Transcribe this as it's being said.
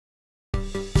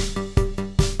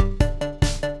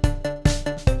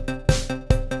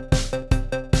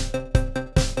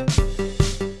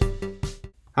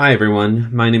Hi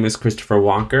everyone, my name is Christopher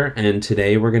Walker, and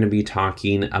today we're going to be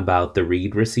talking about the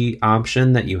read receipt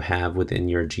option that you have within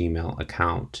your Gmail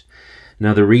account.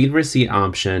 Now, the read receipt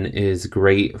option is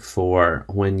great for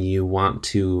when you want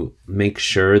to make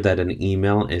sure that an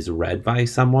email is read by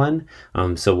someone.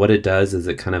 So what it does is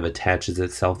it kind of attaches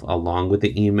itself along with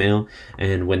the email,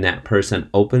 and when that person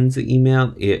opens the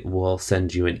email, it will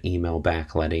send you an email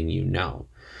back letting you know.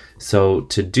 So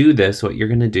to do this, what you're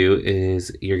going to do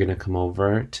is you're going to come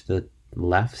over to the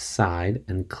left side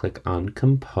and click on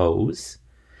Compose.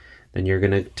 Then you're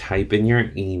going to type in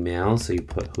your email. So you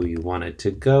put who you want it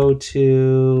to go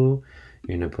to.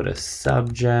 You're going to put a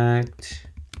subject.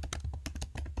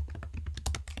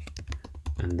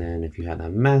 And then if you have a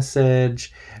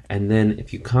message, and then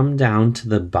if you come down to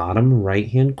the bottom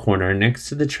right-hand corner next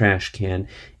to the trash can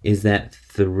is that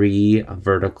 3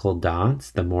 vertical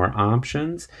dots, the more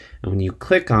options. And when you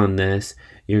click on this,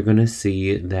 you're going to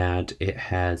see that it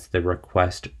has the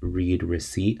request read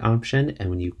receipt option.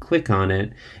 And when you click on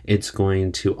it, it's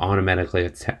going to automatically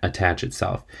attach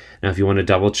itself. Now, if you want to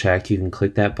double check, you can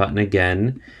click that button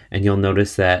again, and you'll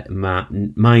notice that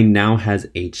mine now has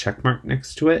a check mark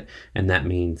next to it, and that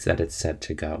means that it's set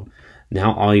to go.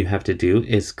 Now all you have to do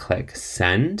is click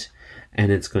send,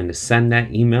 and it's going to send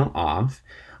that email off.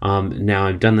 Now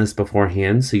I've done this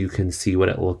beforehand so you can see what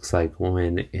it looks like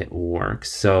when it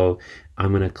works. So I'm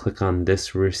going to click on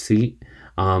this receipt,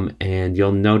 and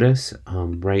you'll notice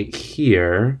right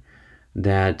here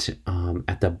that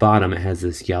at the bottom it has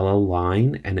this yellow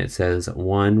line, and it says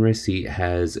one receipt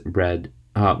has read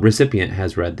recipient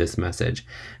has read this message.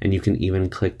 And you can even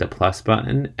click the plus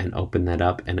button and open that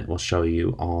up, and it will show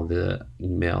you all the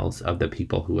emails of the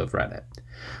people who have read it.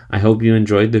 I hope you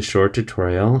enjoyed this short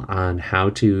tutorial on how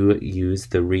to use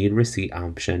the read receipt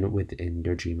option within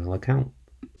your Gmail account.